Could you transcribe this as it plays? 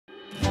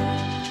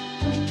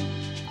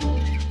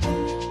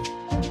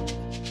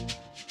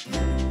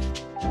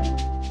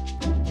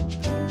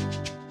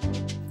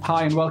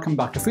Hi and welcome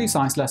back to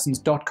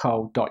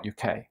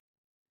freesciencelessons.co.uk.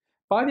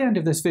 By the end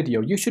of this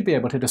video, you should be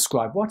able to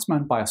describe what's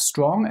meant by a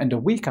strong and a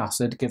weak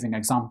acid, giving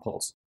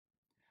examples.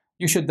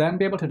 You should then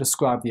be able to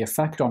describe the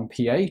effect on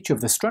pH of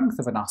the strength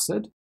of an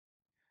acid.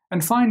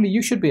 And finally,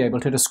 you should be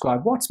able to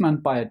describe what's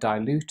meant by a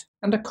dilute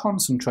and a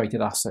concentrated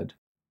acid.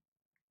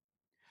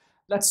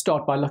 Let's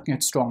start by looking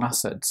at strong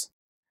acids.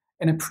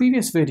 In a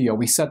previous video,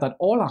 we said that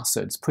all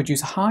acids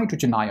produce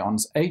hydrogen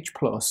ions H+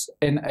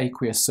 in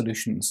aqueous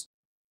solutions.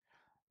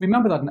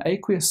 Remember that an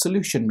aqueous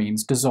solution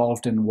means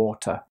dissolved in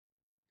water.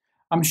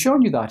 I'm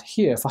showing you that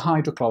here for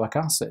hydrochloric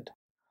acid.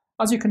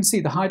 As you can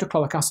see, the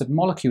hydrochloric acid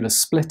molecule is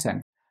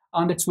splitting,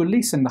 and it's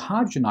releasing the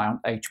hydrogen ion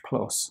H+.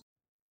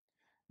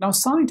 Now,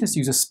 scientists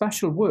use a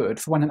special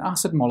word for when an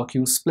acid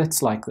molecule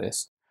splits like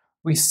this.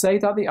 We say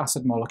that the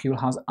acid molecule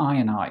has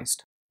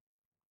ionized.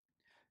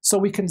 So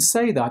we can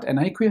say that in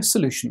aqueous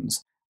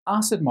solutions,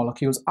 acid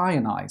molecules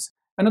ionize.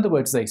 In other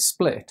words, they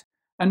split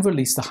and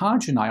release the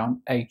hydrogen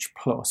ion H+.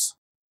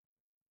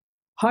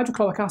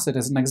 Hydrochloric acid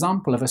is an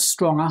example of a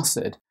strong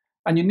acid,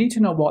 and you need to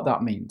know what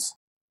that means.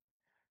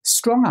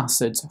 Strong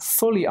acids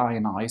fully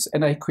ionize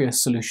in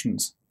aqueous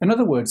solutions. In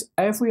other words,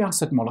 every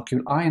acid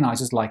molecule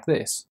ionizes like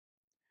this.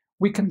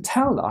 We can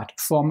tell that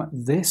from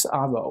this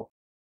arrow.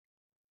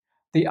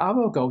 The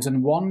arrow goes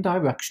in one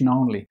direction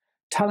only,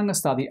 telling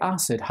us that the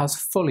acid has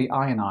fully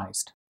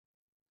ionized.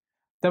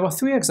 There are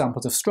three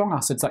examples of strong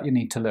acids that you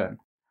need to learn.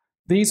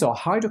 These are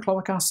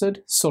hydrochloric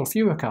acid,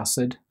 sulfuric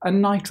acid,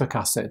 and nitric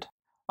acid,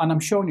 and I'm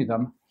showing you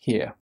them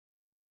here.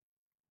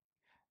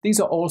 These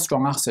are all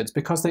strong acids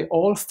because they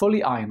all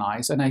fully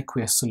ionize an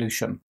aqueous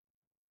solution.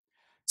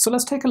 So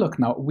let's take a look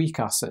now at weak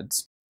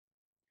acids.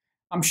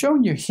 I'm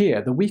showing you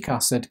here the weak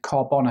acid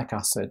carbonic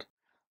acid.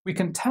 We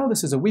can tell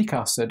this is a weak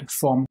acid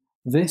from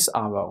this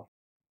arrow.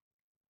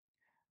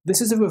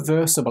 This is a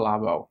reversible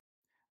arrow.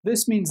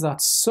 This means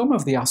that some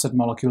of the acid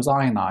molecules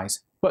ionize,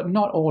 but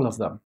not all of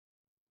them.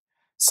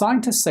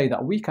 Scientists say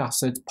that weak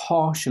acids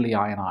partially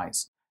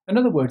ionize. In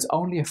other words,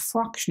 only a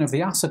fraction of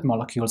the acid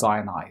molecules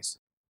ionize.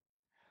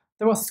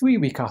 There are three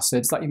weak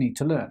acids that you need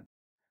to learn.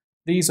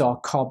 These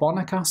are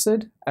carbonic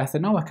acid,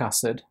 ethanoic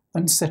acid,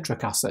 and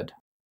citric acid.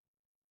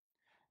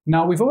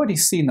 Now, we've already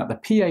seen that the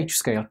pH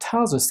scale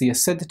tells us the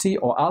acidity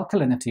or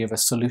alkalinity of a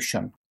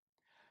solution.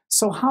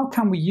 So how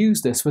can we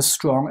use this with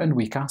strong and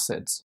weak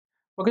acids?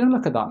 We're going to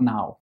look at that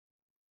now.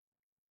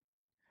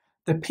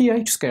 The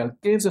pH scale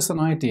gives us an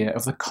idea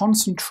of the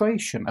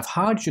concentration of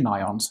hydrogen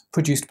ions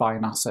produced by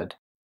an acid.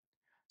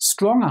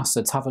 Strong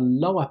acids have a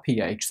lower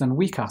pH than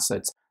weak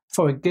acids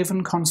for a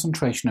given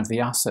concentration of the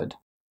acid.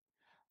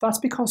 That's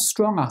because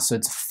strong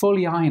acids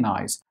fully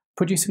ionize,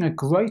 producing a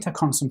greater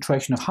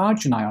concentration of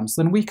hydrogen ions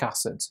than weak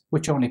acids,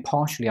 which only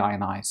partially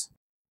ionize.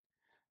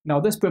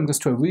 Now, this brings us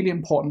to a really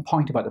important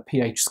point about the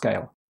pH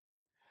scale.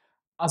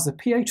 As the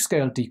pH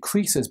scale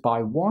decreases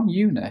by 1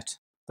 unit,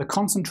 the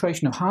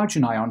concentration of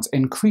hydrogen ions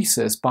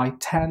increases by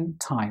 10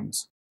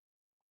 times.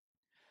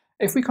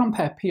 If we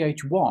compare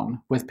pH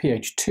 1 with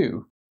pH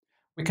 2,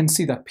 we can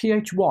see that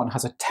pH 1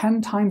 has a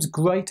 10 times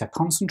greater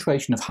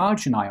concentration of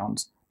hydrogen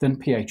ions than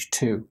pH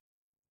 2.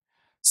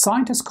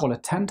 Scientists call a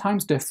 10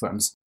 times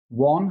difference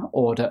 1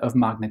 order of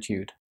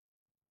magnitude.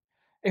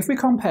 If we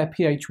compare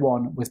pH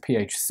 1 with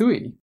pH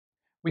 3,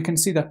 we can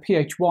see that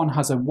pH 1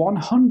 has a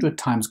 100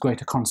 times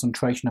greater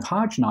concentration of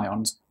hydrogen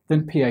ions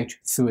than pH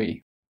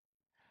 3.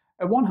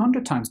 A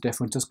 100 times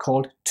difference is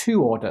called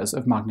 2 orders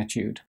of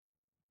magnitude.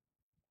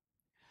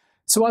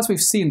 So as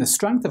we've seen, the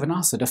strength of an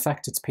acid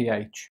affects its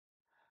pH.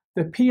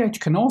 The pH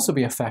can also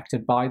be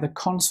affected by the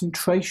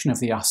concentration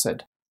of the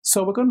acid,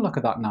 so we're going to look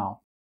at that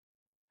now.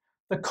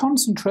 The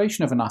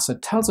concentration of an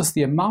acid tells us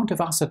the amount of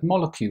acid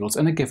molecules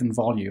in a given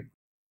volume.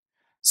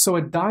 So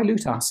a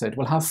dilute acid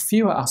will have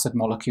fewer acid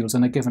molecules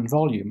in a given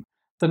volume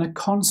than a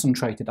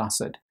concentrated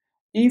acid,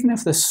 even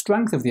if the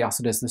strength of the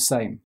acid is the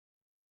same.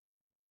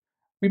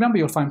 Remember,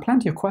 you'll find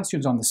plenty of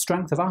questions on the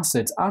strength of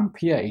acids and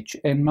pH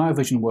in my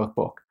revision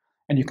workbook,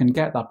 and you can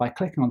get that by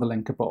clicking on the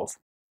link above.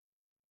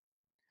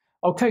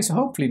 Okay, so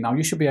hopefully now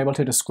you should be able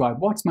to describe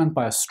what's meant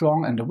by a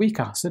strong and a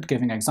weak acid,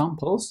 giving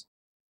examples.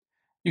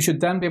 You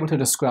should then be able to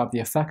describe the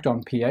effect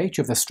on pH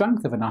of the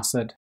strength of an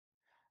acid.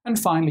 And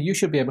finally, you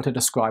should be able to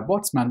describe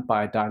what's meant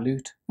by a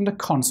dilute and a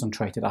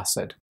concentrated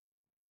acid.